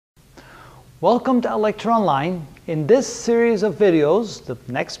Welcome to ElectronLine. In this series of videos, the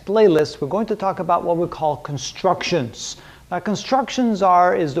next playlist, we're going to talk about what we call constructions. Now, constructions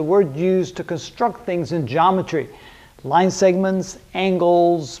is the word used to construct things in geometry. Line segments,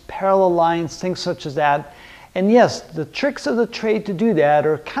 angles, parallel lines, things such as that. And yes, the tricks of the trade to do that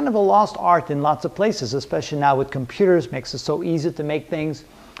are kind of a lost art in lots of places, especially now with computers. Makes it so easy to make things.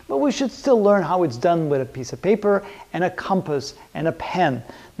 But we should still learn how it's done with a piece of paper and a compass and a pen.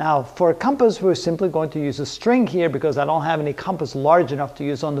 Now, for a compass, we're simply going to use a string here because I don't have any compass large enough to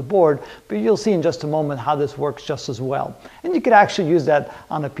use on the board, but you'll see in just a moment how this works just as well. And you could actually use that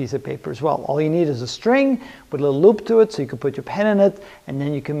on a piece of paper as well. All you need is a string with a little loop to it, so you can put your pen in it, and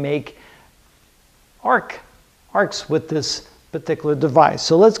then you can make arcs with this particular device.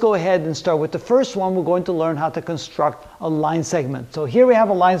 So let's go ahead and start with the first one. We're going to learn how to construct a line segment. So here we have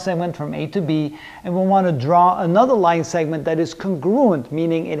a line segment from A to B, and we want to draw another line segment that is congruent,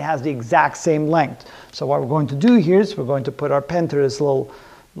 meaning it has the exact same length. So what we're going to do here is we're going to put our pen through this little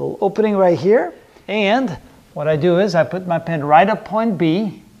opening right here, and what I do is I put my pen right at point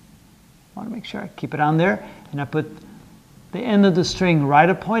B. I want to make sure I keep it on there, and I put the end of the string right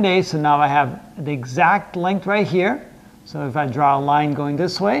at point A, so now I have the exact length right here. So if I draw a line going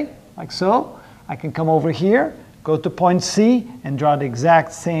this way, like so, I can come over here, go to point C, and draw the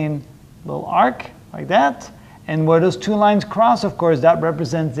exact same little arc, like that. And where those two lines cross, of course, that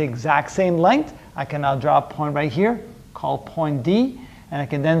represents the exact same length. I can now draw a point right here, called point D, and I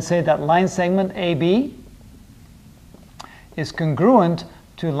can then say that line segment AB is congruent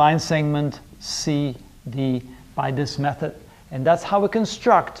to line segment CD by this method. And that's how we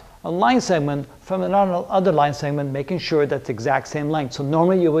construct a line segment from another line segment, making sure that's the exact same length. So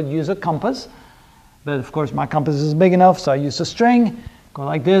normally you would use a compass, but of course my compass is big enough, so I use a string, go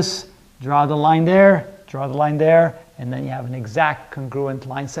like this, draw the line there, and then you have an exact congruent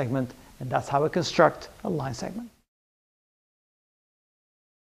line segment, and that's how we construct a line segment.